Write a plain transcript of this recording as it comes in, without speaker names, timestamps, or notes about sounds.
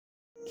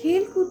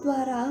खेल कूद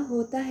द्वारा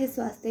होता है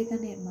स्वास्थ्य का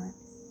निर्माण।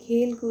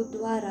 खेल कूद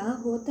द्वारा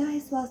होता है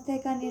स्वास्थ्य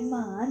का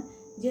निर्माण।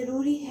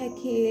 जरूरी है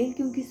खेल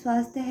क्योंकि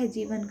स्वास्थ्य है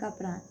जीवन का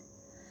प्राण।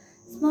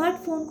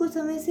 स्मार्टफोन को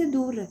समय से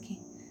दूर रखें।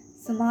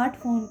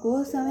 स्मार्टफोन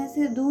को समय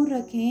से दूर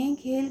रखें।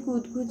 खेल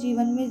कूद को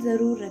जीवन में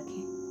ज़रूर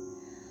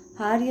रखें।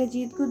 हार या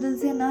जीत को दिल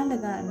से ना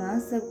लगाना,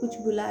 सब कुछ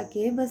भुला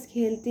के बस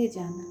खेलते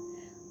जाना,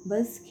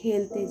 बस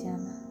खेलते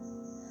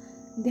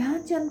जाना।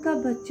 ध्यानचंद का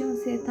बच्चों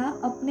से था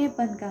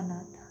अपनेपन का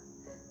नाता।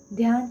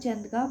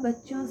 ध्यानचंद का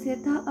बच्चों से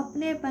था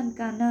अपनेपन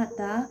का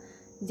नाता।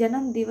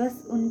 जन्म दिवस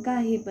उनका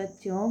ही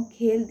बच्चों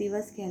खेल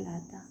दिवस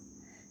कहलाता,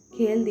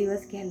 खेल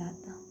दिवस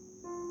कहलाता।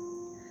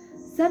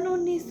 सन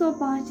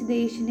 1905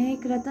 देश ने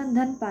एक रतन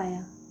धन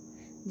पाया,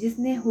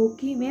 जिसने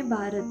हॉकी में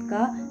भारत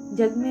का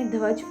जग में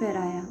ध्वज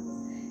फहराया।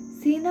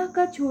 सेना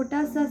का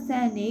छोटा सा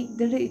सैनिक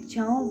दृढ़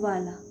इच्छाओं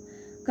वाला,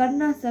 कर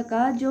ना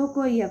सका जो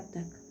कोई अब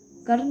तक,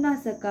 कर ना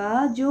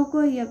सका जो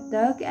कोई अब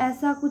तक,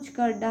 ऐसा कुछ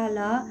कर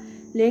डाला।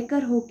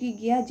 लेकर हॉकी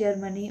गया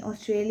जर्मनी,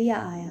 ऑस्ट्रेलिया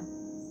आया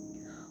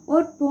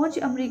और पहुंच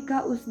अमेरिका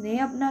उसने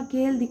अपना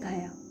खेल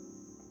दिखाया।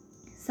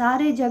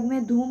 सारे जग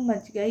में धूम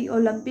मच गई,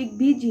 ओलंपिक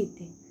भी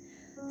जीते।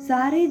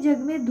 सारे जग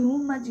में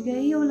धूम मच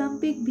गई,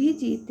 ओलंपिक भी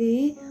जीते।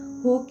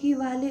 हॉकी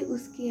वाले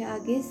उसके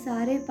आगे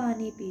सारे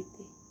पानी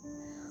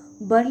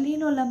पीते।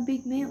 बर्लिन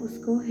ओलंपिक में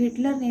उसको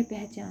हिटलर ने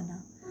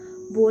पहचाना।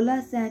 बोला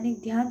सैनिक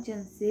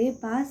ध्यानचंद से,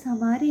 पास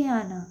हमारे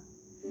आना।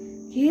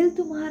 खेल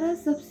तुम्हारा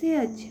सबसे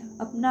अच्छा,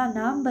 अपना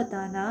नाम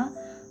बताना।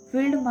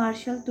 फील्ड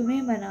मार्शल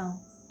तुम्हें मनाओ,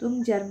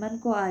 तुम जर्मन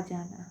को आ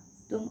जाना,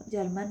 तुम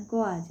जर्मन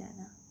को आ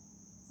जाना।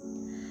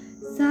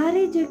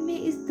 सारे जग में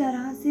इस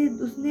तरह से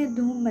उसने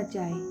धूम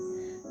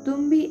मचाई।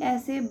 तुम भी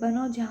ऐसे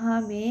बनो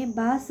जहां में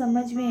बात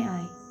समझ में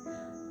आई।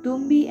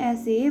 तुम भी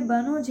ऐसे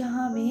बनो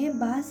जहां में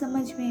बात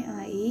समझ में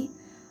आई।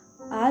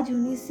 आज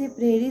उन्हीं से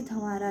प्रेरित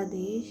हमारा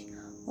देश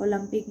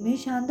ओलंपिक में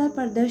शानदार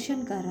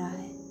प्रदर्शन कर रहा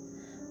है।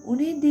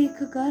 उन्हें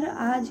देखकर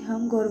आज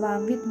हम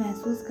गौरवान्वित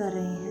महसूस कर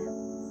रहे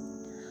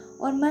हैं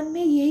और मन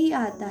में यही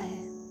आता है,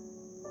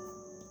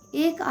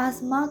 एक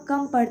आसमां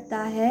कम पड़ता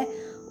है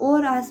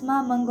और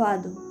आसमां मंगवा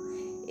दो।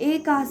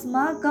 एक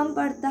आसमां कम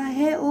पड़ता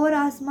है और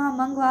आसमां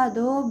मंगवा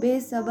दो।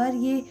 बेसबर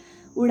ये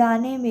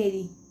उड़ाने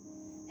मेरी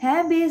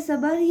है,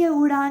 बेसबर ये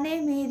उड़ाने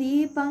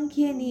मेरी। पंख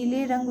ये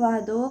नीले रंगवा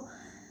दो।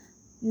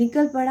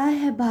 निकल पड़ा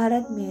है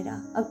भारत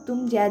मेरा, अब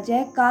तुम जय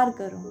जयकार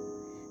करो।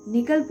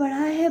 निकल पड़ा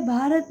है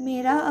भारत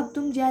मेरा, अब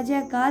तुम जय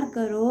जयकार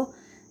करो।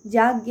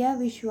 जाग गया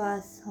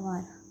विश्वास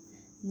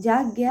हमारा,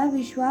 जाग गया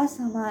विश्वास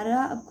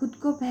हमारा। अब खुद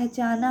को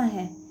पहचाना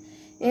है,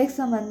 एक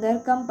समंदर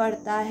कम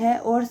पड़ता है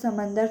और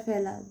समंदर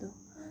फैला दो।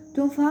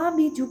 तूफान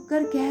भी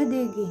झुककर कह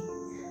देंगे,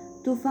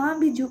 तूफान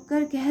भी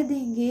झुककर कह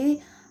देंगे,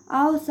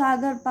 आओ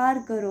सागर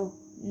पार करो।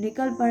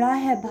 निकल पड़ा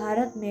है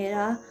भारत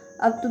मेरा,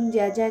 अब तुम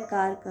जय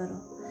जयकार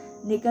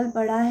करो। निकल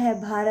पड़ा है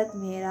भारत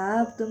मेरा,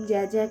 अब तुम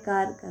जय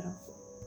जयकार करो।